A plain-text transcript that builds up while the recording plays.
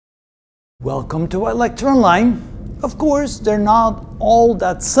Welcome to our lecture online. Of course, they're not all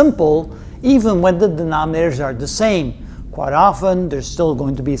that simple, even when the denominators are the same. Quite often, there's still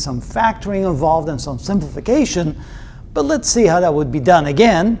going to be some factoring involved and some simplification, but let's see how that would be done.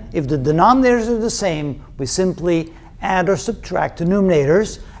 Again, if the denominators are the same, we simply add or subtract the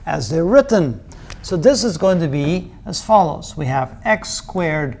numerators as they're written. So this is going to be as follows. We have x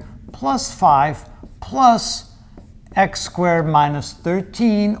squared plus 5 plus x squared minus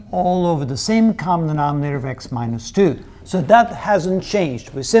 13 all over the same common denominator of x minus 2. So that hasn't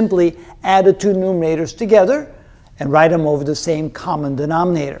changed. We simply add the two numerators together and write them over the same common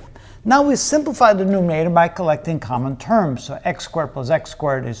denominator. Now we simplify the numerator by collecting common terms. So x squared plus x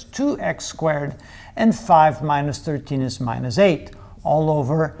squared is 2x squared, and 5 minus 13 is minus 8, all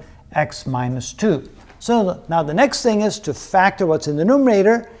over x minus 2. So now the next thing is to factor what's in the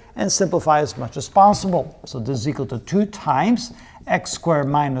numerator and simplify as much as possible. So this is equal to 2 times x squared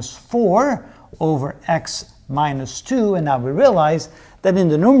minus 4 over x minus 2. And now we realize that in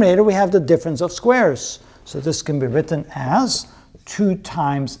the numerator we have the difference of squares. So this can be written as 2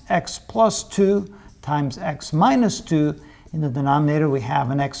 times x plus 2 times x minus 2. In the denominator we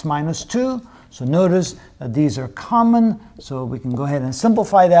have an x minus 2. So notice that these are common, so we can go ahead and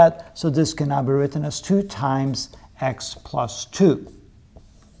simplify that. So this can now be written as 2 times x plus 2.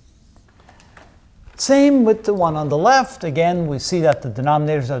 Same with the one on the left. Again, we see that the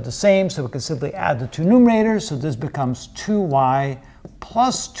denominators are the same, so we can simply add the two numerators. So this becomes 2y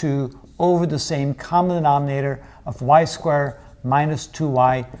plus 2 over the same common denominator of y squared minus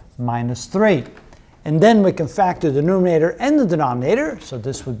 2y minus 3. And then we can factor the numerator and the denominator. So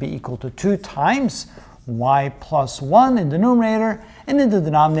this would be equal to 2 times y plus 1 in the numerator. And in the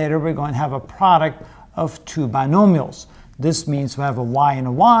denominator, we're going to have a product of two binomials. This means we have a y and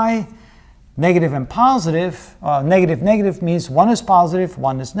a y. Negative and positive. Negative means one is positive,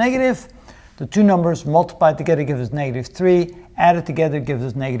 one is negative. The two numbers multiplied together gives us negative 3. Added together gives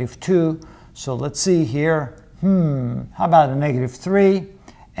us negative 2. So let's see here. How about a negative 3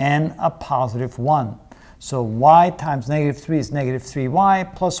 and a positive 1? So y times negative 3 is negative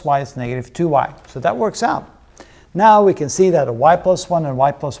 3y, plus y is negative 2y. So that works out. Now we can see that a y plus 1 and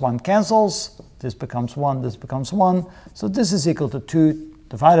y plus 1 cancels. This becomes 1, this becomes 1. So this is equal to 2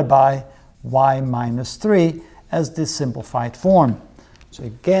 divided by y minus 3 as this simplified form. So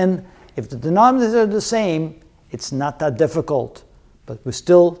again, if the denominators are the same, it's not that difficult. But we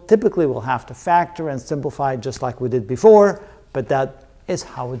still typically will have to factor and simplify just like we did before, but that is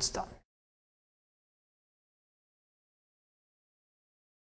how it's done.